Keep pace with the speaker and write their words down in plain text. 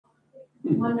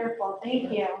Wonderful,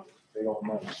 thank you. They don't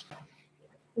know.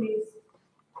 Please.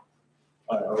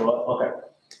 Okay. All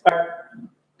right.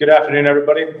 Good afternoon,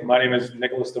 everybody. My name is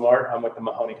Nicholas DeMart. I'm with the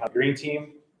Mahoney County Green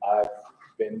Team. I've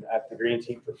been at the Green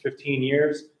Team for 15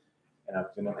 years, and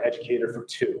I've been an educator for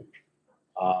 2.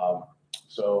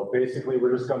 So basically,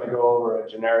 we're just going to go over a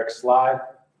generic slide,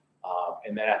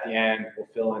 and then at the end, we'll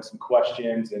fill in some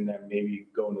questions, and then maybe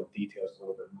go into details a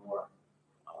little bit more.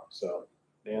 So,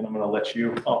 Dan, I'm going to let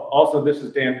you. Oh, also, this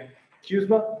is Dan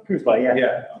Kuzma. Yeah.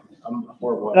 Yeah, I'm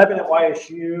horrible. And I've been at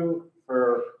YSU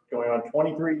for going on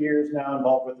 23 years now,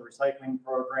 involved with the recycling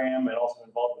program and also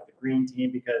involved with the Green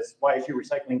Team because YSU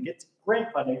Recycling gets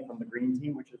grant funding from the Green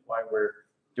Team, which is why we're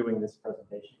doing this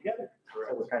presentation together.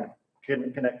 Correct. So we're kind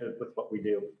of connected with what we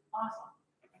do. Awesome.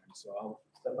 So I'll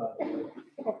step out and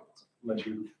let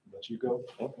you go.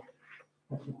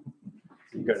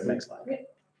 You go to the next slide.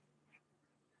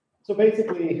 So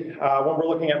basically, when we're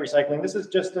looking at recycling, this is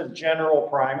just a general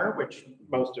primer, which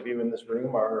most of you in this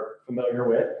room are familiar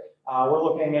with. We're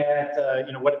looking at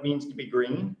what it means to be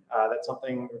green. That's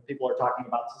something people are talking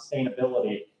about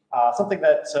sustainability. Something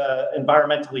that's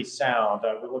environmentally sound.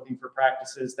 We're looking for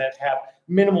practices that have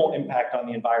minimal impact on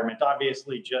the environment.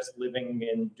 Obviously, just living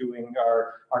and doing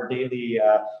our daily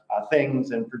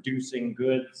things and producing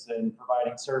goods and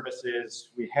providing services,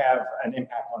 we have an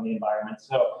impact on the environment.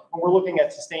 So when we're looking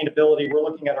at sustainability, we're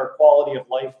looking at our quality of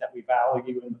life that we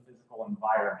value in the physical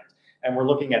environment. And we're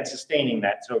looking at sustaining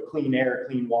that. So clean air,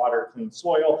 clean water, clean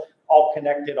soil, all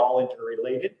connected, all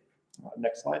interrelated.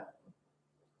 Next slide.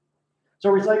 So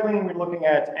recycling, we're looking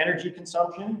at energy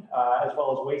consumption, as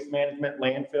well as waste management,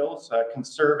 landfills,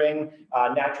 conserving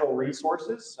natural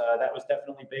resources. That was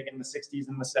definitely big in the 60s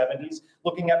and the 70s.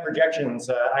 Looking at projections,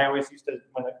 I always used to,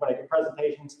 when I give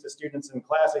presentations to students in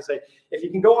class, I say, if you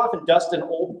can go off and dust an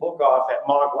old book off at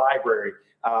Mogg Library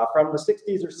from the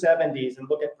 60s or 70s and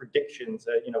look at predictions,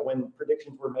 when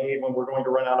predictions were made, when we're going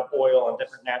to run out of oil and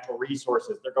different natural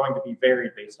resources, they're going to be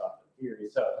varied based off of theory.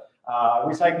 So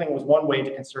recycling was one way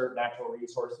to conserve natural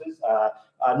resources,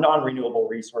 non-renewable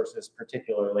resources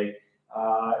particularly.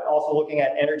 Also looking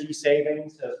at energy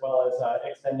savings as well as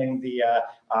extending the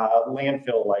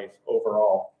landfill life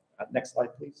overall. Next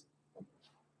slide, please.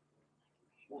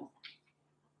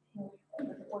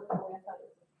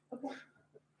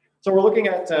 So we're looking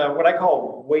at what I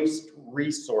call waste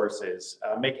resources,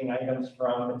 making items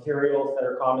from materials that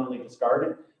are commonly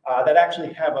discarded that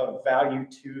actually have a value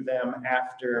to them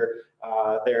after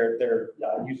their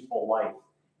useful life.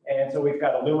 And so we've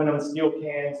got aluminum, steel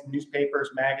cans,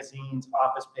 newspapers, magazines,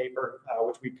 office paper,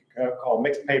 which we call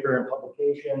mixed paper and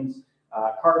publications,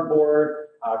 cardboard,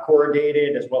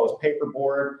 corrugated, as well as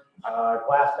paperboard,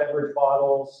 glass beverage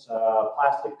bottles,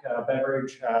 plastic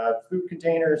beverage, food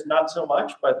containers, not so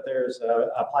much, but there's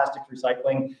a plastics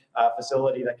recycling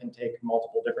facility that can take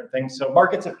multiple different things. So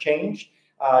markets have changed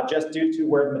just due to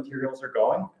where the materials are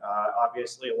going.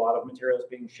 Obviously, a lot of materials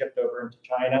being shipped over into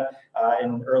China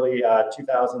in early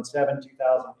 2007,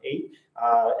 2008.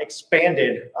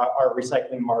 Expanded our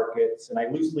recycling markets, and I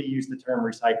loosely use the term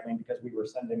recycling because we were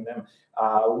sending them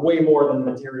way more than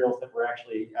the materials that were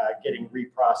actually getting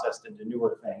reprocessed into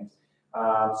newer things.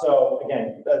 So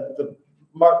again, the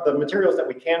materials that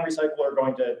we can recycle are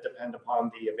going to depend upon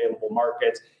the available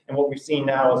markets. And what we've seen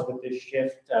now is with this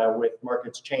shift, with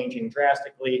markets changing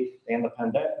drastically and the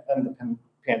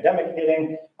pandemic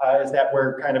hitting, is that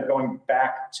we're kind of going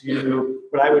back to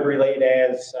what I would relate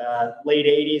as late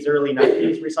 80s, early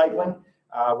 90s recycling,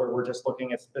 where we're just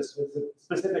looking at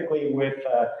specifically with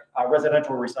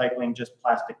residential recycling, just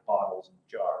plastic bottles and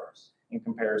jars in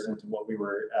comparison to what we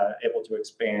were able to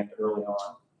expand early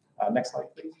on. Next slide,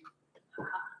 please.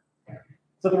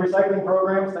 So the recycling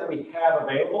programs that we have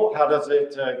available, how does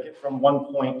it get from one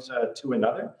point to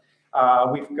another?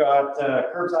 We've got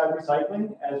curbside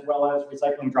recycling as well as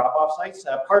recycling drop-off sites.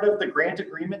 Part of the grant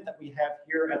agreement that we have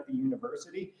here at the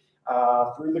university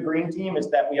through the Green Team is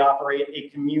that we operate a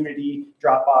community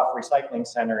drop-off recycling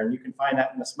center, and you can find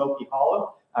that in the Smoky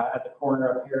Hollow at the corner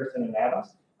of Harrison and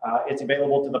Adams. It's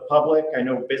available to the public. I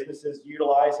know businesses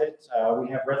utilize it. We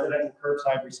have residential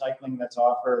curbside recycling that's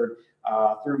offered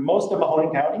through most of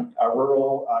Mahoney County.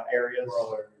 Rural areas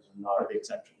are the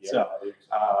exception. Yeah.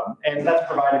 So, and that's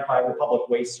provided by Republic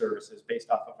Waste Services based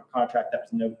off of a contract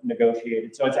that was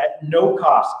negotiated. So it's at no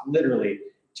cost, literally,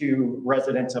 to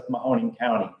residents of Mahoney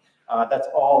County. That's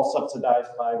all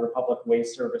subsidized by Republic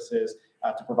Waste Services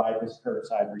to provide this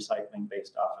curbside recycling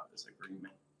based off of this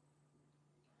agreement.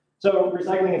 So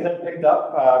recycling is then picked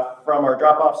up from our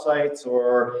drop-off sites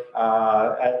or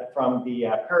from the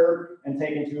curb and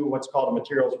taken to what's called a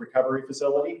materials recovery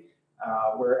facility.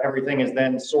 where everything is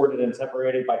then sorted and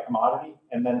separated by commodity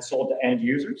and then sold to end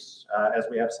users, as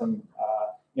we have some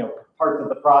parts of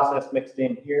the process mixed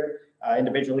in here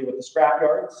individually with the scrap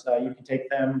yards. You can take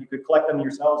them, you could collect them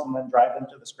yourselves and then drive them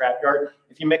to the scrap yard.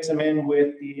 If you mix them in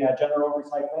with the general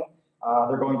recycling,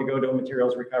 they're going to go to a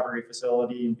materials recovery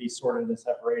facility and be sorted and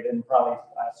separated and probably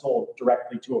sold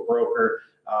directly to a broker,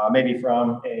 maybe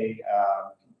from a,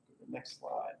 next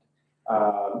slide,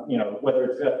 whether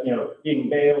it's, being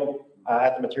baled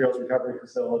at the materials recovery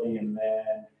facility and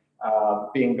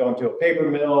then going to a paper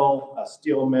mill, a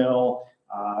steel mill,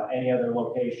 any other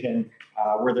location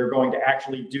where they're going to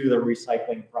actually do the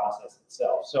recycling process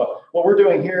itself. So what we're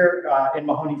doing here in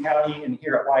Mahoney County and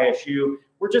here at YSU,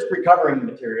 we're just recovering the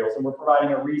materials and we're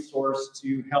providing a resource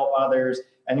to help others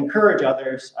and encourage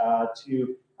others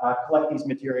to collect these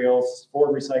materials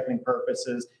for recycling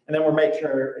purposes. And then we make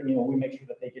sure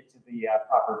that they get to the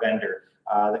proper vendor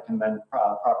that can then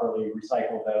properly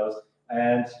recycle those.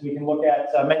 And we can look at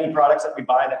many products that we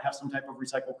buy that have some type of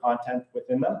recycled content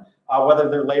within them, whether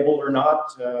they're labeled or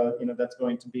not. That's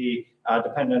going to be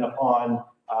dependent upon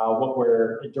what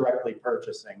we're directly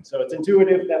purchasing. So it's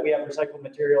intuitive that we have recycled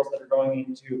materials that are going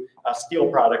into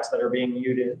steel products that are being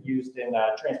used in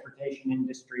transportation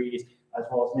industries, as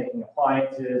well as making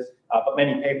appliances, but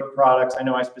many paper products. I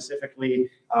know I specifically,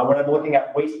 when I'm looking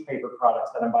at waste paper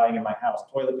products that I'm buying in my house,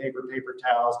 toilet paper, paper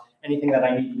towels, anything that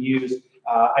I need to use,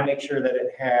 I make sure that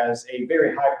it has a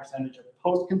very high percentage of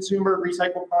post-consumer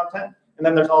recycled content. And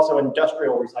then there's also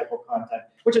industrial recycled content,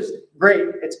 which is great.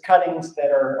 It's cuttings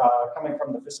that are coming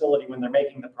from the facility when they're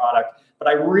making the product. But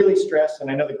I really stress, and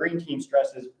I know the green team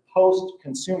stresses,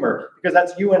 post-consumer, because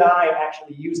that's you and I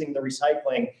actually using the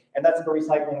recycling, and that's the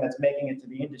recycling that's making it to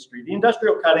the industry. The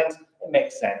industrial cuttings, it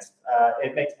makes sense.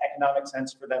 It makes economic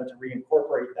sense for them to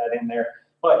reincorporate that in there.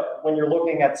 But when you're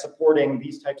looking at supporting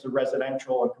these types of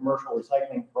residential and commercial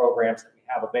recycling programs that we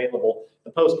have available,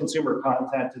 the post-consumer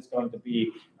content is going to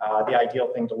be the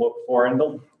ideal thing to look for. And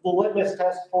the litmus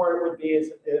test for it would be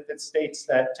is if it states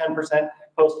that 10%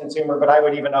 post-consumer, but I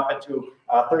would even up it to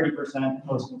 30%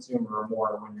 post-consumer or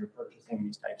more when you're purchasing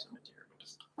these types of materials.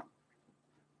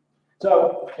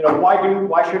 So,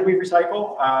 why should we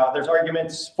recycle? There's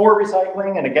arguments for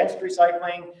recycling and against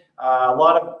recycling. A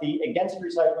lot of the against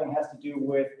recycling has to do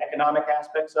with economic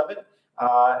aspects of it.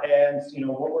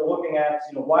 What we're looking at,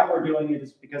 why we're doing it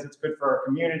is because it's good for our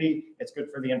community, it's good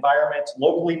for the environment.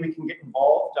 Locally, we can get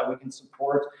involved, we can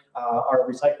support our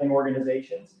recycling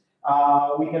organizations.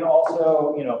 We can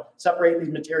also, separate these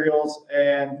materials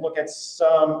and look at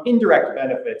some indirect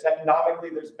benefits. Economically,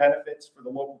 there's benefits for the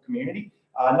local community,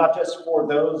 not just for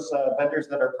those vendors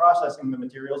that are processing the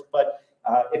materials, but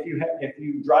if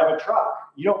you drive a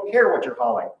truck, you don't care what you're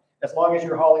hauling. As long as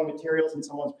you're hauling materials and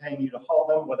someone's paying you to haul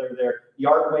them, whether they're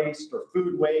yard waste or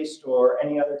food waste or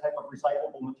any other type of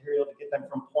recyclable material to get them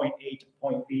from point A to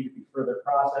point B to be further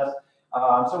processed.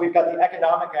 So we've got the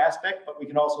economic aspect, but we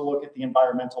can also look at the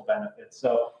environmental benefits.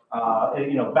 So,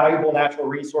 valuable natural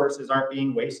resources aren't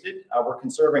being wasted. We're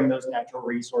conserving those natural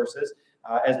resources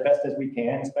as best as we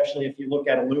can, especially if you look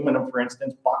at aluminum, for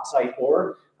instance. Bauxite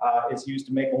ore is used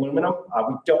to make aluminum.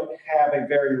 We don't have a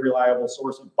very reliable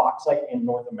source of bauxite in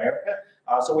North America.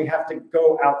 So we have to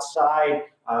go outside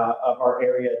of our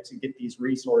area to get these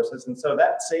resources. And so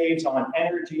that saves on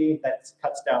energy, that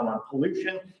cuts down on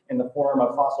pollution in the form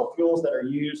of fossil fuels that are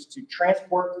used to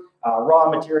transport raw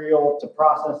material, to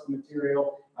process the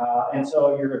material. And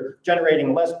so you're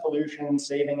generating less pollution,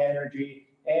 saving energy,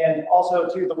 and also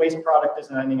too, the waste product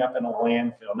isn't ending up in a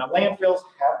landfill. Now, landfills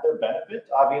have their benefit,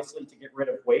 obviously, to get rid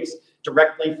of waste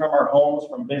directly from our homes,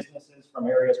 from businesses, from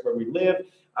areas where we live,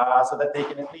 so that they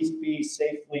can at least be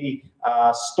safely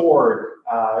stored,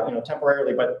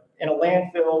 temporarily. But in a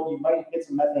landfill, you might get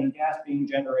some methane gas being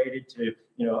generated to,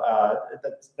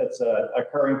 that's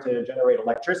occurring to generate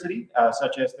electricity,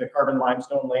 such as the carbon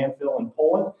limestone landfill in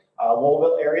Poland,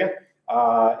 Louisville area.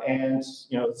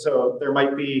 So there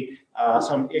might be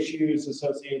some issues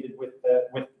associated with the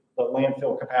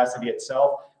landfill capacity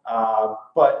itself.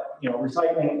 But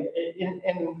recycling in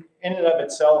and of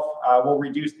itself will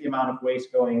reduce the amount of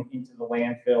waste going into the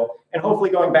landfill and hopefully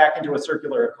going back into a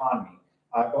circular economy,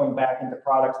 going back into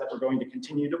products that we're going to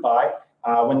continue to buy.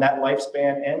 When that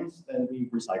lifespan ends, then we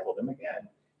recycle them again.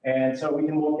 And so we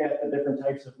can look at the different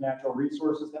types of natural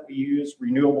resources that we use,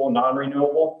 renewable,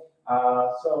 non-renewable.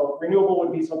 So renewable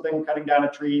would be something cutting down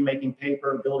a tree, making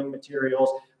paper, building materials.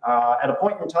 At a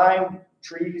point in time,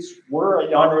 trees were a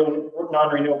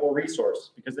non-renewable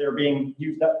resource because they were being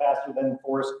used up faster than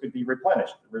forests could be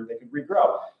replenished, or they could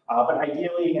regrow. But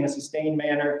ideally, in a sustained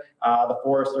manner, the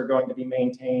forests are going to be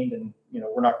maintained, and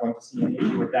we're not going to see an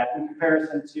issue with that in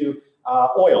comparison to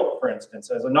oil, for instance,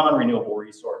 as a non-renewable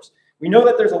resource. We know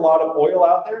that there's a lot of oil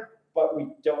out there, but we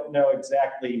don't know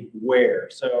exactly where.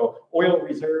 So oil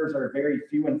reserves are very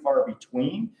few and far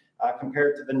between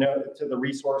compared to the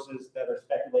resources that are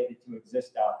speculated to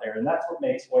exist out there. And that's what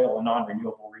makes oil a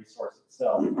non-renewable resource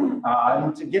itself.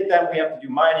 And to get them, we have to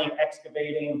do mining,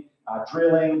 excavating,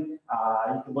 drilling.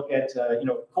 You can look at,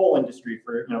 coal industry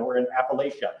for, we're in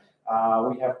Appalachia.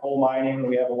 We have coal mining,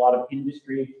 we have a lot of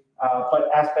industry, but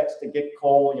aspects to get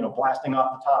coal, blasting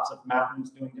off the tops of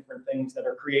mountains, doing different things that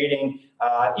are creating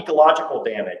ecological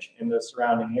damage in the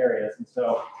surrounding areas. And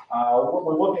so what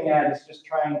we're looking at is just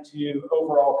trying to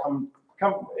overall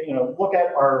look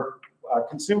at our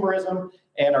consumerism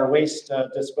and our waste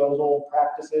disposal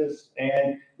practices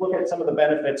and look at some of the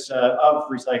benefits of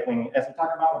recycling. As we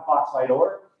talk about with bauxite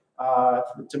ore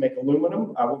to make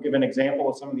aluminum, we'll give an example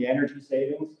of some of the energy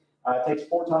savings. It takes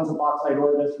 4 tons of bauxite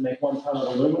ore to make 1 ton of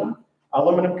aluminum.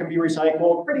 Aluminum can be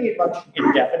recycled pretty much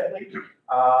indefinitely.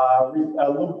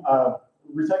 Recyclable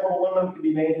aluminum can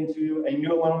be made into a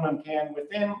new aluminum can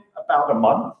within about a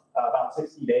month, about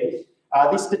 60 days.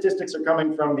 These statistics are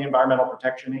coming from the Environmental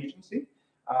Protection Agency.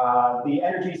 The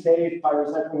energy saved by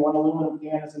recycling 1 aluminum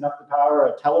can is enough to power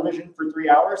a television for 3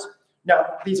 hours.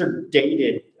 Now, these are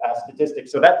dated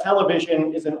statistics. So that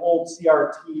television is an old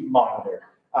CRT monitor.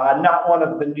 Not one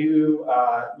of the new,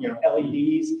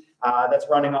 LEDs that's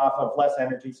running off of less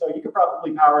energy. So you could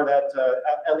probably power that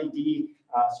LED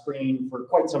screen for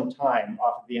quite some time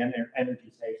off of the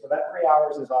energy save. So that 3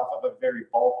 hours is off of a very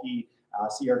bulky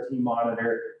CRT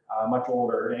monitor, much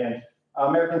older. And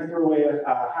Americans threw away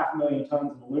 500,000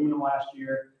 tons of aluminum last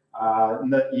year.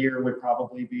 And the year would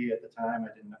probably be at the time, I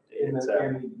didn't update it. It's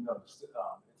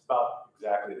about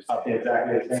exactly the same.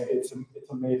 Exactly the same. It's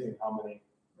amazing how many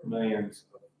millions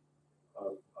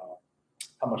of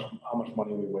how much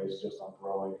money we waste just on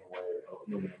throwing away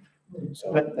aluminum.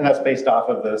 So, and that's based off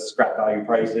of the scrap value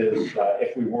prices.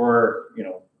 If we were,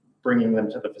 bringing them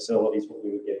to the facilities, what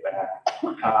we would get back.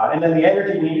 And then the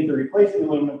energy needed to replace the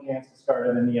aluminum cans to start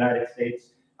in the United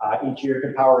States each year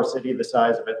could power a city the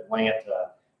size of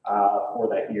Atlanta for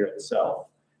that year itself.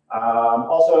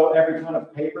 Also, every ton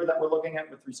of paper that we're looking at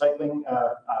with recycling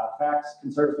facts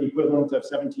conserves the equivalent of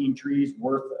 17 trees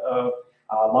worth of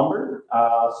lumber.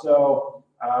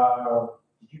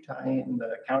 Did you tie in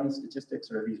the county statistics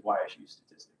or are these YSU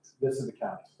statistics? this is the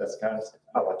county. That's the county.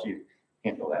 I'll let you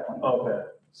handle that one. Okay,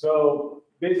 so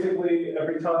basically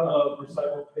every ton of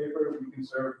recycled paper, we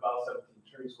conserve about 17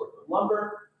 trees worth of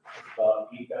lumber, about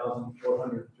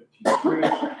 8,415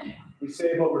 trees. We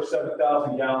save over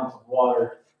 7,000 gallons of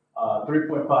water,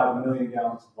 3.5 million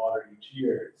gallons of water each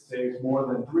year. It saves more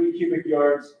than 3 cubic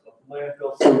yards of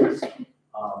landfill space,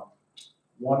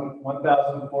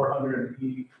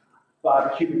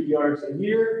 1,485 cubic yards a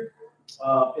year.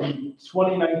 In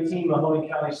 2019, Mahoney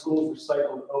County schools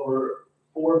recycled over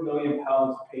 4 million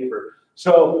pounds of paper.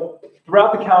 So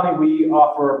throughout the county, we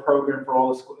offer a program for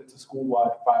all the schools. It's a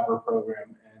school-wide fiber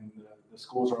program, and the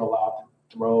schools are allowed to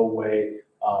throw away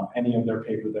any of their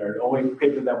paper there. The only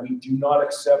paper that we do not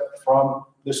accept from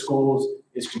the schools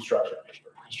is construction paper.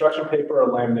 Construction paper or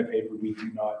laminate paper we do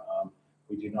not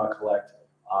collect.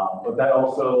 But that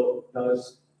also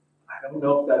does, I don't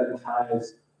know if that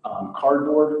ties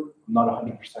cardboard. I'm not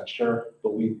 100% sure,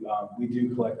 but we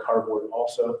do collect cardboard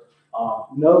also.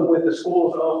 Note with the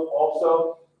schools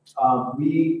also,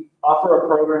 we offer a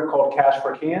program called Cash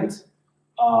for Cans,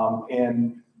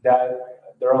 and that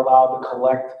they're allowed to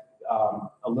collect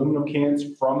aluminum cans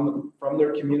from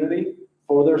their community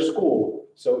for their school.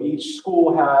 So each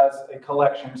school has a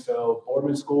collection. So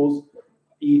Boardman schools,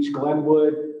 each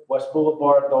Glenwood, West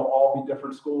Boulevard, they'll all be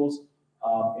different schools.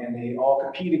 And they all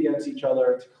compete against each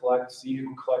other to collect, see who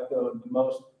can collect the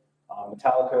most.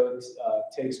 Metallica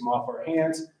takes them off our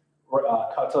hands,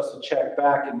 cuts us a check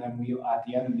back, and then we, at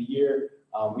the end of the year,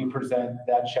 we present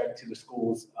that check to the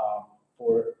schools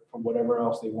for whatever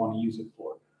else they want to use it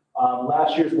for.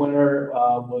 Last year's winner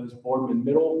was Boardman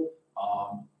Middle.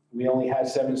 We only had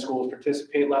 7 schools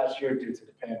participate last year due to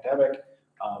the pandemic.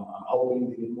 I'm hoping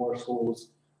to get more schools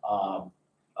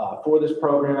for this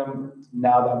program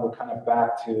now that we're kind of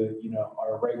back to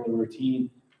our regular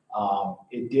routine.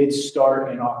 It did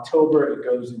start in October. It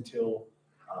goes until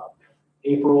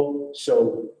April.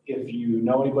 So if you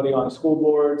know anybody on the school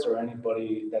boards or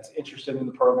anybody that's interested in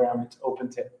the program, it's open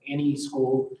to any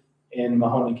school in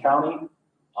Mahoney County.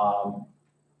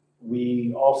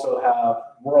 We also have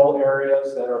rural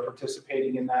areas that are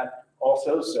participating in that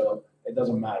also, so it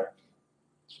doesn't matter.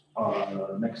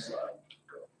 Next slide.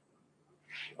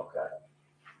 Okay.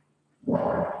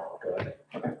 Good.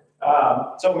 Okay.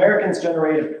 So Americans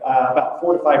generate about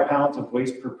 4 to 5 pounds of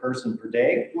waste per person per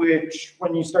day, which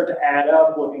when you start to add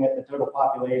up, looking at the total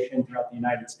population throughout the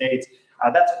United States,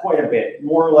 that's quite a bit,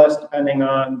 more or less depending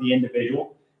on the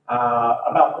individual.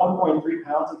 About 1.3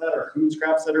 pounds of that are food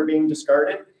scraps that are being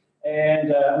discarded,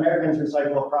 and Americans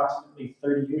recycle approximately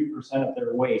 32% of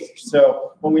their waste.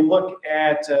 So when we look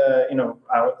at,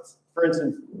 for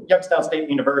instance, Youngstown State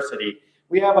University,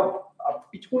 we have a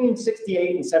between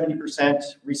 68 and 70%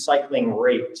 recycling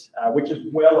rate, which is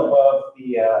well above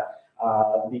the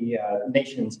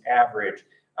nation's average.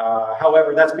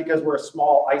 However, that's because we're a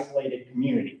small, isolated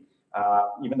community.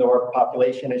 Even though our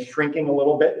population is shrinking a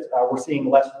little bit, we're seeing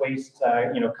less waste,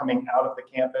 coming out of the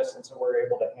campus, and so we're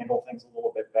able to handle things a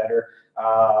little bit better.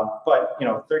 But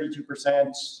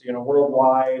 32%,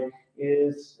 worldwide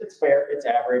it's fair, it's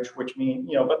average, which means,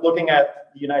 but looking at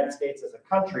the United States as a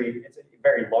country, it's a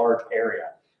very large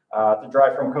area. To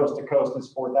drive from coast to coast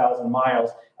is 4,000 miles.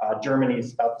 Germany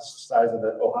is about the size of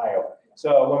Ohio.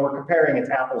 So when we're comparing, it's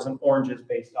apples and oranges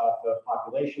based off of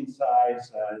population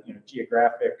size,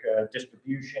 geographic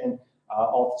distribution,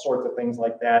 all sorts of things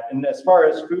like that. And as far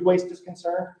as food waste is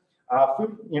concerned,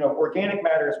 organic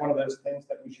matter is one of those things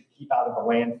that we should keep out of the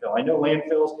landfill. I know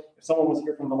landfills, if someone was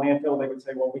here from the landfill, they would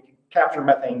say, well, we can capture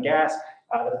methane gas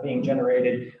that's being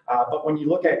generated. But when you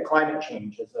look at climate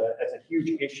change as a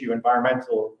huge issue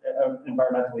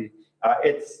environmentally,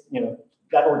 it's,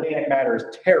 that organic matter is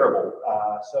terrible.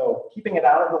 So keeping it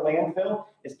out of the landfill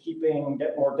is keeping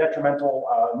more detrimental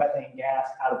methane gas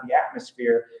out of the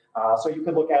atmosphere. So you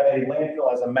could look at a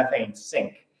landfill as a methane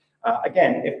sink.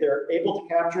 Again, if they're able to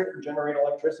capture it and generate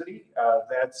electricity,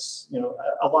 that's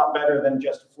a lot better than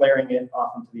just flaring it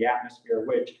off into the atmosphere,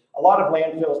 which a lot of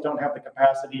landfills don't have the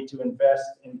capacity to invest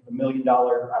in the $1 million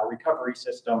recovery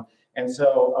system. And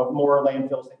so more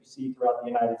landfills that you see throughout the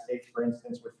United States, for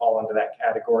instance, would fall into that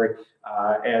category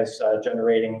as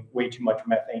generating way too much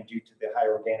methane due to the high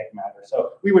organic matter.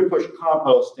 So we would push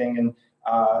composting, and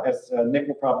as Nick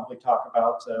will probably talk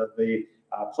about, the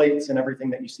plates and everything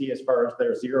that you see as far as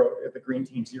the Green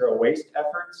Team Zero Waste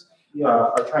efforts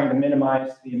are trying to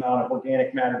minimize the amount of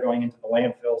organic matter going into the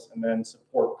landfills and then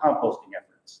support composting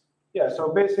efforts. Yeah,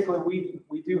 so basically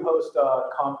we do host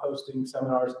composting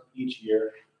seminars each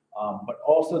year, but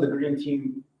also the Green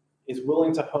Team is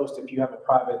willing to host if you have a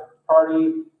private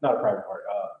party, not a private party,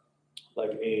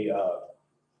 like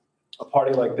a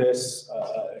party like this,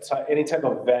 any type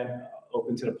of event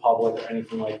open to the public or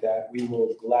anything like that, we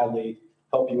will gladly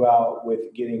help you out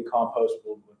with getting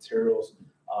compostable materials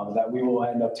that we will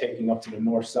end up taking up to the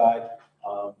north side.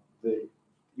 The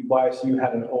YSU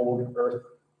had an old earth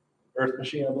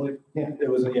machine, I believe. Yeah, it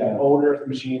was an old earth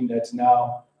machine that's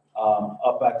now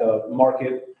up at the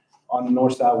market on the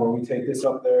north side, where we take this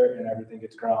up there and everything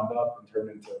gets ground up and turned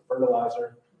into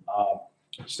fertilizer.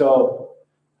 So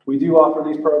we do offer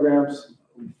these programs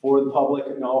for the public,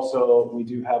 and also we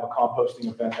do have a composting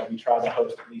event that we try to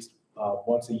host at least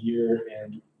once a year,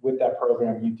 and with that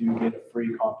program, you do get a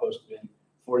free compost bin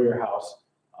for your house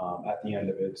at the end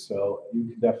of it. So you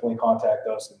can definitely contact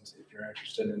us, and if you're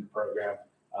interested in the program,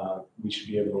 we should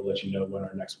be able to let you know when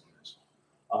our next one is.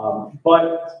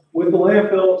 But with the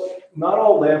landfills, not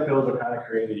all landfills are kind of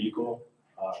created equal,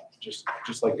 just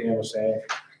like Dan was saying.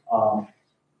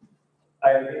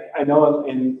 I know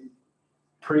in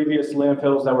previous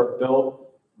landfills that were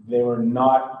built, they were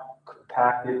not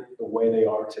compacted the way they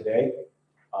are today.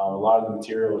 A lot of the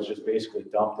material is just basically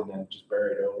dumped and then just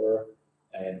buried over.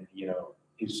 And,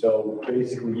 so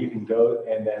basically you can go,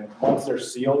 and then once they're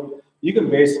sealed, you can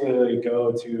basically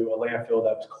go to a landfill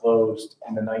that was closed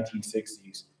in the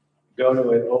 1960s, go to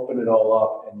it, open it all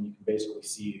up, and you can basically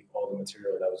see all the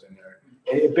material that was in there.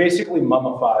 It basically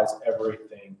mummifies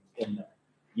everything in there.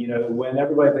 When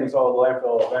everybody thinks, oh, the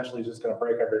landfill eventually is just going to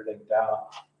break everything down,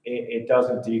 it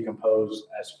doesn't decompose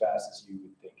as fast as you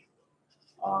would think.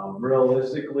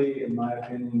 Realistically, in my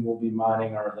opinion, we'll be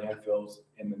mining our landfills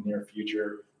in the near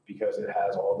future because it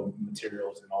has all the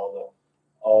materials and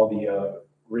all the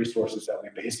resources that we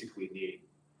basically need.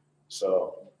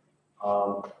 So,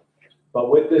 but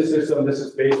with this system, this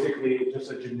is basically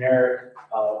just a generic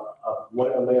of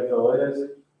what a landfill is.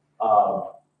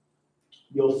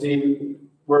 You'll see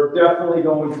we're definitely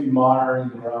going to be monitoring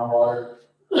the groundwater.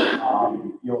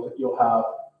 You'll have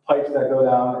pipes that go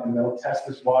down and they'll test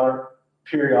this water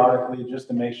periodically just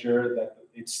to make sure that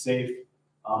it's safe,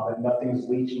 that nothing's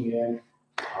leaching in.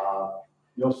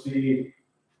 You'll see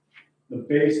the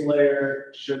base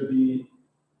layer should be,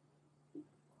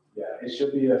 it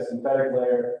should be a synthetic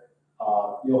layer.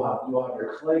 You'll have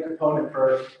your clay component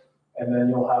first, and then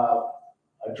you'll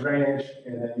have a drainage,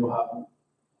 and then you'll have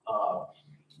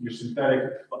your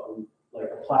synthetic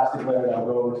plastic layer that'll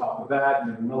go over top of that,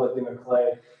 and then another thing of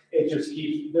clay. It just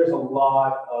keeps, there's a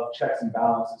lot of checks and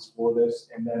balances for this,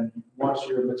 and then once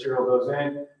your material goes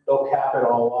in, they'll cap it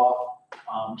all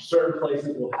off. Certain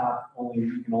places will have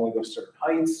you can only go certain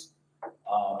heights.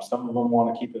 Some of them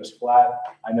want to keep it as flat.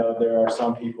 I know there are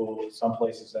some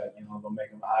places that, they'll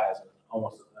make them high as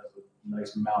almost as a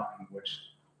nice mountain, which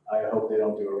I hope they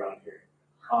don't do around here.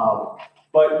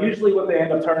 But usually what they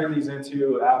end up turning these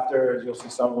into after is you'll see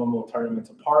some of them will turn them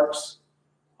into parks.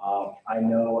 I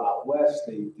know out west,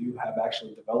 they do have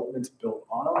actually developments built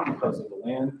on them because of the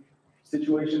land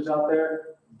situations out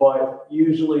there. But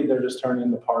usually they're just turned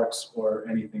into parks or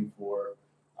anything for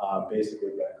basically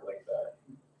back like that.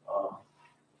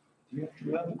 Do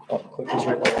you have click this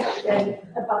right there?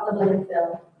 About the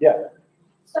landfill. Yeah.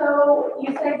 So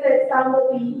you say that some will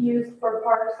be used for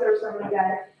parks or something like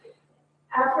that.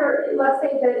 After, let's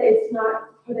say that it's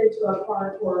not put into a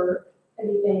park or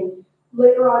anything,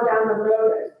 later on down the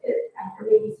road, after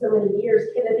maybe so many years,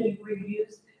 can it be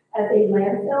reused as a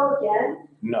landfill again?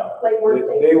 No. Like once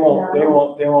They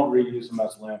won't reuse them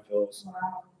as landfills.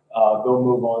 Wow. They'll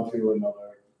move on to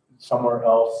somewhere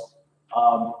else.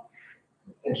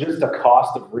 Just the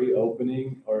cost of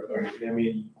reopening,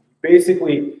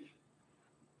 basically,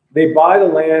 they buy the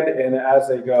land, and as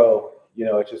they go,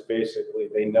 it's just basically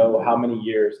they know how many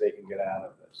years they can get out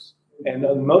of this. And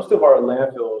most of our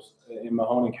landfills in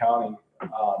Mahoning County,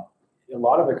 a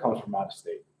lot of it comes from out of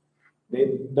state.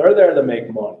 They're there to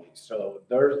make money, so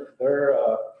their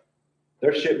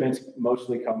shipments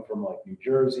mostly come from like New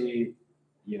Jersey,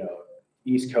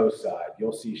 East Coast side.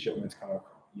 You'll see shipments coming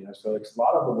from, so it's a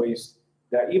lot of the waste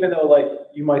that, even though like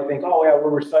you might think, oh yeah,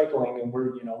 we're recycling and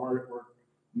we're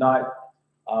not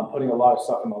putting a lot of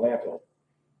stuff in the landfill.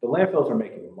 The landfills are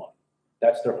making the money.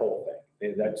 That's their whole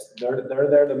thing. They're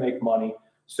there to make money.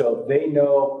 So they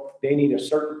know they need a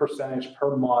certain percentage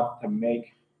per month to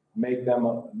make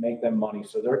them money.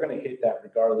 So they're going to hit that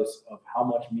regardless of how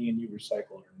much me and you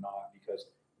recycle or not, because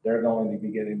they're going to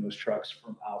be getting those trucks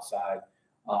from outside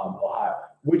Ohio,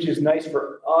 which is nice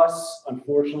for us,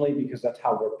 unfortunately, because that's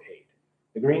how we're paid.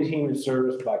 The green team is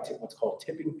serviced by what's called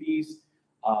tipping fees.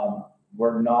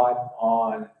 We're not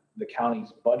on the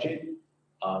county's budget.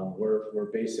 We're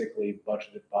basically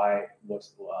budgeted by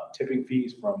what's tipping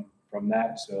fees from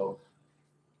that. So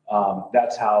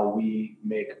that's how we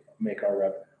make our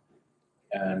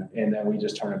revenue, and then we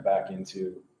just turn it back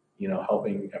into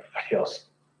helping everybody else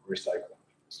recycle.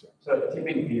 So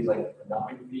tipping fee is like a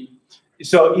dumping fee.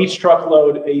 So each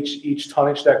truckload, each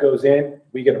tonnage that goes in,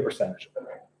 we get a percentage of it.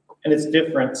 And it's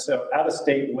different. So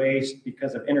out-of-state waste,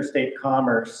 because of interstate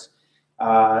commerce,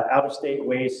 out-of-state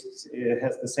waste, it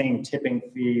has the same tipping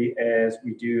fee as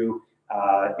we do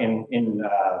in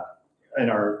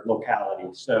our locality.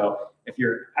 So if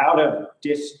you're out of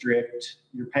district,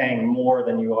 you're paying more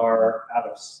than you are out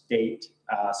of state.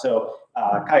 So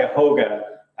Cuyahoga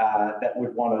that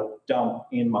would want to dump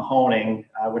in Mahoning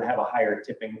would have a higher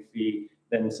tipping fee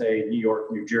than, say, New York,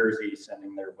 New Jersey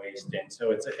sending their waste in.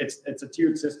 So it's a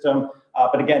tiered system.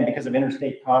 But again, because of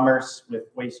interstate commerce with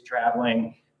waste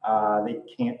traveling, they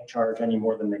can't charge any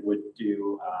more than they would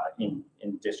do in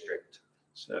district.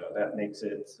 So that makes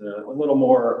it a little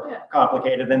more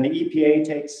complicated. Then the EPA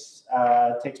takes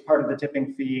part of the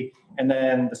tipping fee, and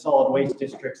then the solid waste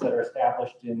districts that are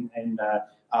established in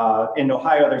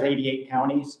Ohio, there's 88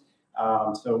 counties.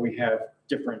 So we have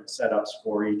different setups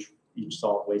for each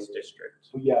solid waste district.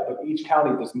 So yeah, but each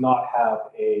county does not have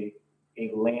a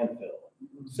landfill.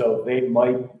 So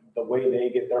the way they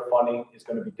get their funding is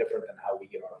going to be different than how we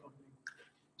get our funding.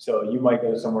 So you might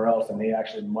go somewhere else and they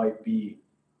actually might be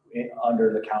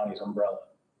under the county's umbrella,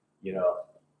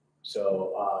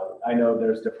 So I know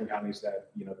there's different counties that,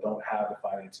 don't have the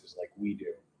finances like we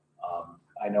do.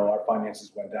 I know our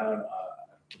finances went down.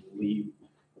 I believe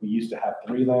we used to have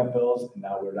 3 landfills and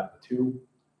now we're down to 2.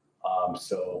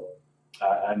 So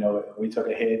I know we took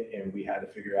a hit and we had to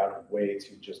figure out a way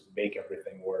to just make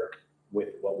everything work with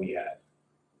what we had.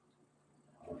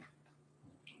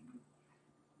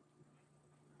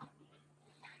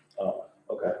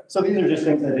 Okay. So these are just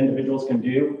things that individuals can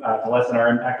do to lessen our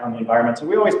impact on the environment. So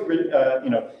we always,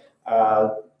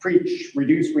 preach,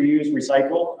 reduce, reuse,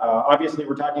 recycle. Obviously,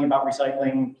 we're talking about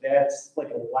recycling. That's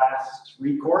like a last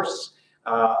recourse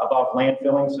above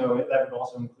landfilling. So that would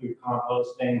also include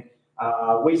composting.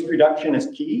 Waste reduction is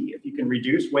key. If you can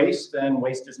reduce waste, then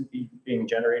waste isn't being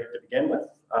generated to begin with,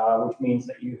 which means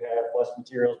that you have less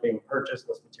materials being purchased,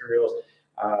 less materials,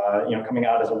 coming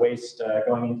out as a waste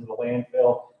going into the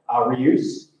landfill.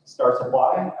 Reuse, start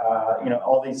supply,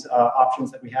 all these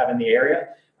options that we have in the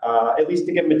area. at least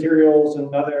to give materials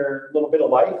another little bit of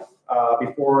life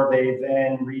before they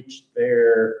then reach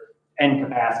their end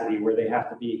capacity where they have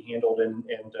to be handled and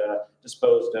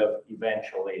disposed of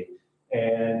eventually.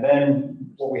 And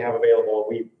then what we have available,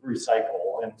 we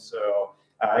recycle. And so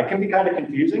it can be kind of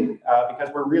confusing because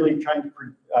we're really trying to,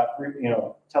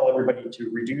 tell everybody to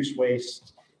reduce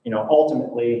waste,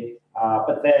 ultimately.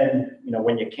 But then,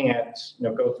 when you can't,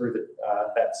 go through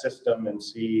that system and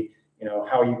see,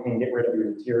 how you can get rid of your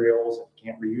materials. If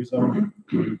you can't reuse them,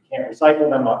 you can't recycle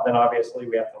them, then obviously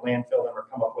we have to landfill them or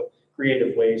come up with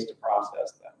creative ways to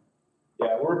process them.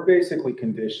 Yeah, we're basically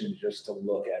conditioned just to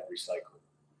look at recycling.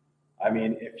 I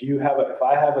mean, if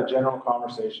I have a general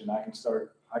conversation, I can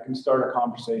start a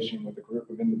conversation with a group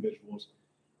of individuals,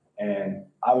 and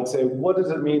I would say, what does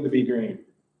it mean to be green?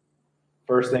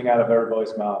 First thing out of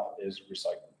everybody's mouth is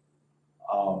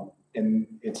recycling. And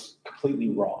it's completely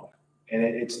wrong. And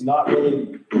it's not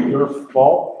really your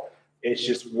fault. It's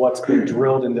just what's been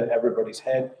drilled into everybody's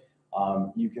head.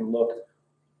 You can look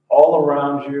all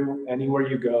around you, anywhere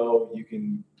you go. You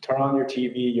can turn on your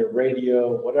TV, your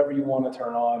radio, whatever you want to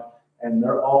turn on, and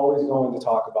they're always going to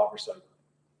talk about recycling.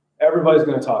 Everybody's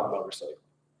going to talk about recycling.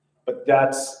 But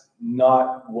that's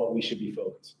not what we should be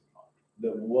focusing on.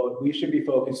 What we should be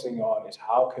focusing on is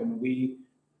how can we,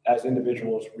 as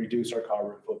individuals, reduce our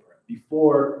carbon footprint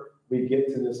before we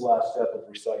get to this last step of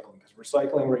recycling, because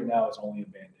recycling right now is only a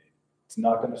Band-Aid. It's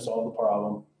not going to solve the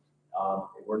problem.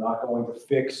 We're not going to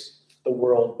fix the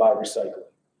world by recycling.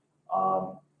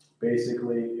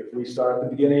 Basically, if we start at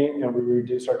the beginning and we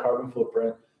reduce our carbon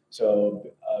footprint, so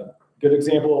a good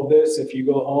example of this, if you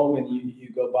go home and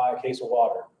you go buy a case of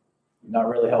water, you're not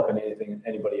really helping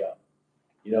anybody out.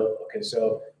 Okay,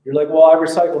 so you're like, well, I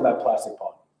recycled that plastic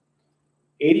bottle.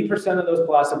 80% of those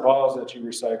plastic bottles that you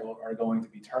recycle are going to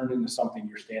be turned into something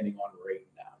you're standing on right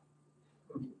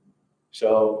now.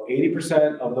 So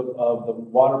 80% of the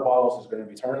water bottles is going to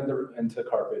be turned into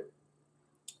carpet,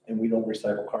 and we don't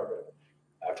recycle carpet.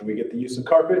 After we get the use of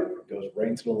carpet, it goes right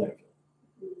into the landfill.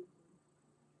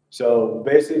 So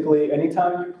basically,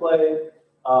 anytime you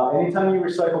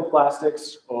recycle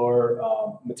plastics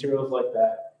or materials like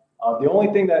that, the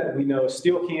only thing that we know,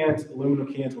 steel cans,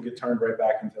 aluminum cans will get turned right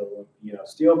back into,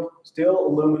 steel,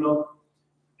 aluminum,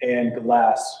 and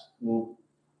glass will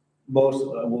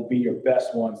be your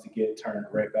best ones to get turned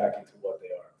right back into what they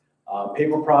are.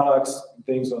 Paper products,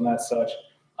 things on that such,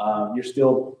 you're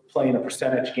still playing a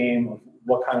percentage game of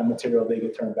what kind of material they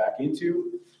get turned back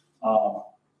into.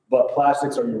 But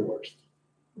plastics are your worst.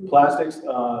 Plastics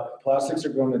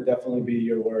are going to definitely be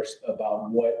your worst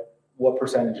about what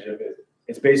percentage of it.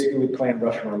 It's basically playing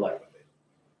Russian roulette with it.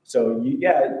 So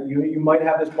you might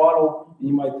have this bottle and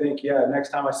you might think, next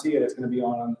time I see it, it's going to be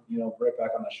on, right back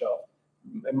on the shelf.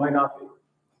 It might not be.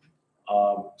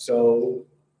 So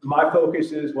my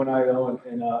focus is when I go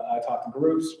and I talk to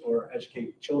groups or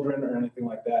educate children or anything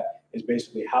like that is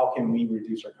basically how can we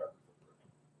reduce our carbon footprint?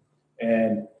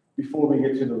 And before we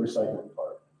get to the recycling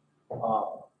part.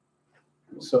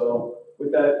 So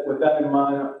with that in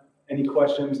mind, any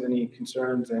questions, any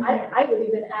concerns? I would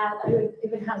even add, I would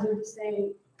even hazard to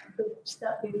say the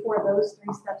step before those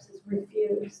 3 steps is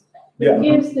refuse. Yeah.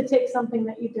 Refuse to take something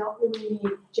that you don't really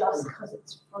need just because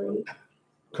it's free.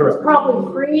 Correct. It's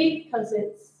probably free because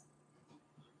it's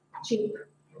cheap.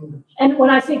 And when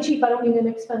I say cheap, I don't mean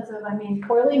inexpensive. I mean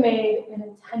poorly made and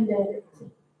intended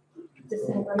to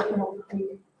disintegrate in a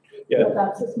week. Yeah. But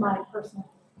that's just my personal.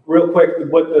 Real quick,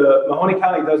 what the Mahoney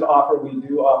County does offer, we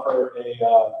do offer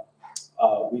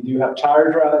we do have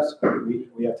tire drives.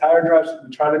 We have tire drives.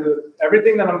 We try to do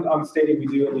everything that I'm stating. We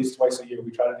do at least twice a year.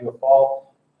 We try to do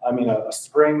a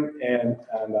spring and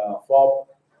a fall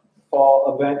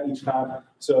event each time.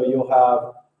 So you'll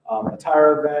have a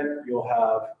tire event. You'll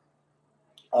have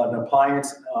an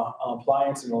appliance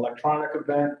and electronic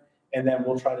event, and then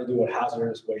we'll try to do a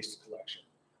hazardous waste collection.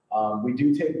 We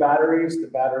do take batteries. The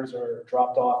batteries are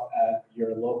dropped off at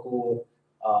your local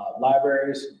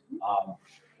libraries.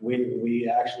 We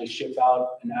actually ship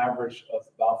out an average of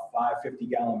about 5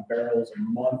 50-gallon barrels a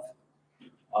month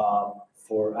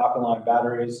for alkaline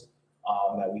batteries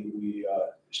that we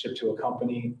ship to a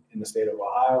company in the state of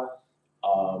Ohio.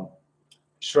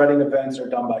 Shredding events are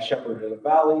done by Shepherd of the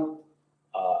Valley.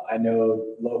 I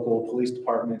know local police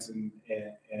departments and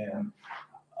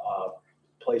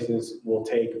places will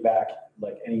take back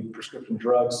like any prescription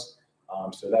drugs.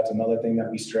 So that's another thing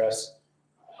that we stress.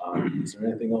 Is there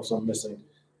anything else I'm missing?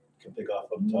 You can think off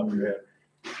the top of your head.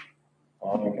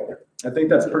 Okay. I think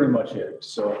that's pretty much it.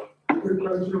 So. Quick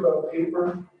question about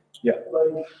paper. Yeah.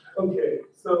 Okay,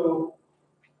 so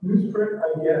newsprint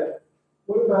I get.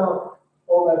 What about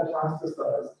all that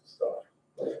plasticized stuff?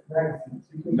 magazines.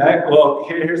 You can- Well,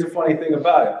 here's the funny thing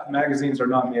about it. Magazines are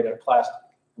not made of plastic.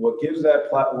 What gives that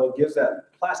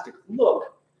plastic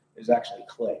look is actually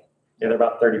clay. Yeah, they're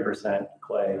about 30%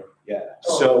 clay. Yeah.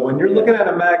 So when you're looking at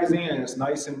a magazine and it's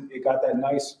nice and it got that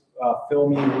nice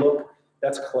filmy look,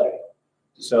 that's clay.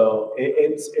 So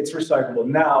it's recyclable.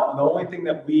 Now, the only thing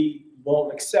that we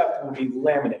won't accept will be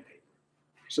laminate paper.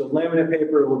 So laminate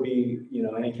paper would be,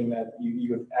 anything that you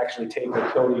would actually take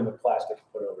a coating of plastic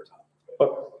and put over top.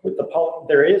 But with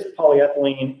there is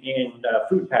polyethylene in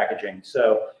food packaging.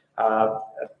 So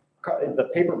the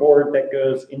paperboard that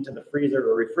goes into the freezer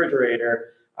or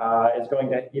refrigerator is going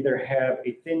to either have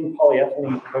a thin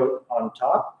polyethylene coat on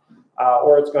top,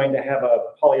 or it's going to have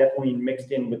a polyethylene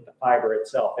mixed in with the fiber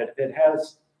itself. It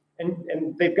has,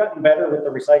 and they've gotten better with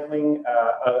the recycling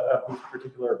of these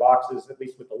particular boxes, at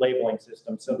least with the labeling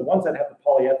system. So the ones that have the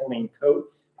polyethylene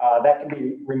coat, that can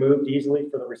be removed easily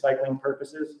for the recycling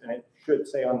purposes, and it should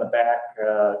say on the back,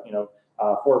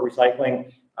 for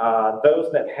recycling.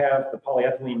 Those that have the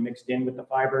polyethylene mixed in with the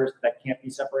fibers, that can't be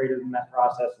separated in that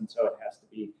process, and so it has to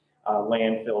be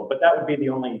landfilled. But that would be the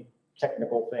only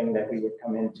technical thing that we would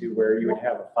come into, where you would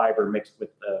have a fiber mixed with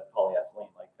the polyethylene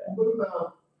like that. What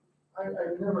about, I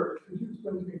never, could you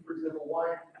explain to me, for example,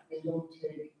 why they don't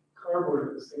take cardboard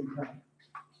at the same time?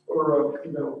 Or,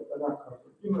 not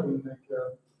cardboard, like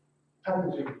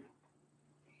packaging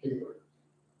paper.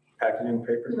 Packaging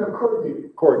paper.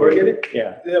 Corrugated. Corrugated?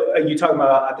 Yeah. Are you talking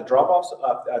about at the drop-offs?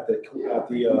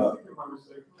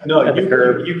 No, At the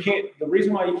curb. you can't. The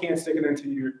reason why you can't stick it into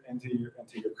your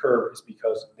curb is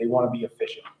because they want to be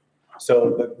efficient.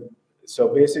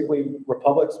 So basically,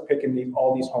 Republic's picking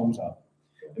all these homes up,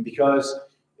 and because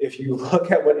if you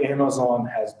look at what Amazon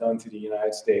has done to the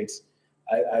United States,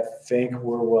 I think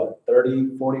we're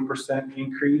 30-40%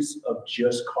 increase of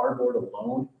just cardboard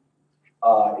alone.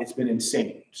 It's been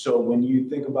insane. So when you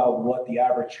think about what the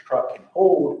average truck can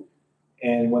hold,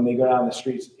 and when they go down the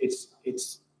streets,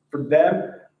 it's for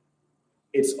them,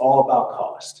 it's all about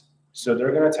cost. So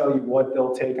they're going to tell you what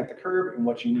they'll take at the curb and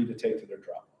what you need to take to their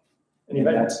drop off.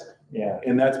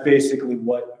 And that's basically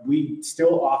what we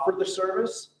still offer the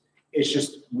service. It's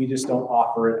just we just don't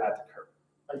offer it at the curb.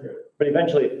 I get it. But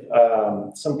eventually,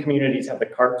 some communities have the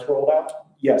carts rolled out.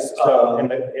 Yes. So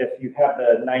if you have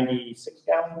the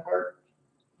 96-gallon cart.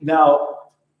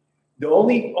 Now, the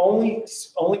only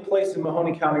place in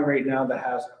Mahoney County right now that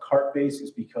has a cart base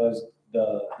is because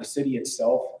the city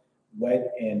itself went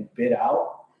and bid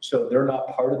out. So they're not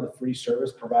part of the free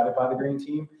service provided by the Green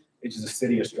Team, which is the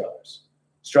city of Struthers.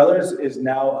 Struthers is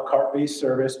now a cart-based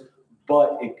service,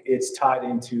 but it's tied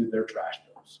into their trash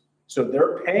bills. So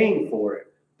they're paying for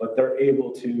it, but they're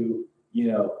able to,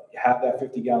 have that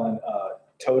 50-gallon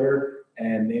toter,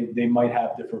 and they might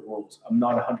have different rules. I'm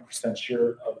not 100%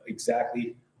 sure of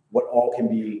exactly what all can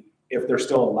be, if they're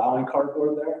still allowing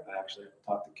cardboard there. I actually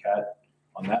talked to Kat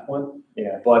on that one.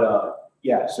 Yeah. But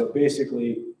so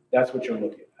basically that's what you're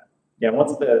looking at. Yeah,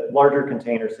 once the larger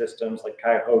container systems like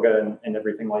Cuyahoga and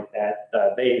everything like that,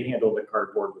 they handle the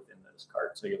cardboard within those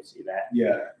carts, so you'll see that.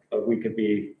 Yeah. But we could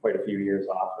be quite a few years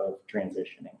off of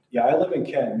transitioning. Yeah, I live in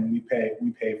Kent, and we pay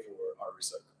for our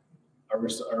recycling. Our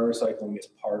recycling is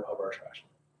part of our trash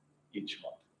each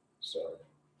month. So,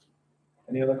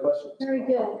 any other questions? Very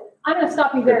good. I'm going to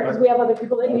stop you there because we have other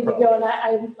people that need to go, and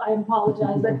I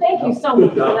apologize. But thank you so much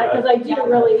for that, because I do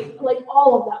really,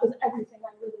 all of that was everything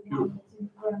I really wanted to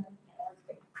learn.